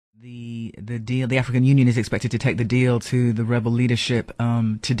deal. The African Union is expected to take the deal to the rebel leadership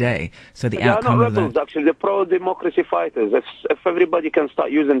today. So the they outcome are not of rebels, that. actually. They're pro-democracy fighters. If everybody can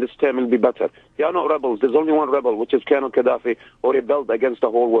start using this term, it'll be better. They are not rebels. There's only one rebel, which is Colonel Gaddafi, who rebelled against the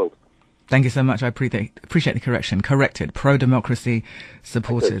whole world. Thank you so much. I appreciate the correction. Corrected. Pro-democracy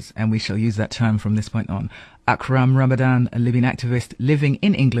supporters. And we shall use that term from this point on. Akram Ramadan, a Libyan activist living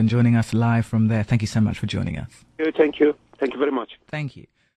in England, joining us live from there. Thank you so much for joining us. Thank you. Thank you very much. Thank you.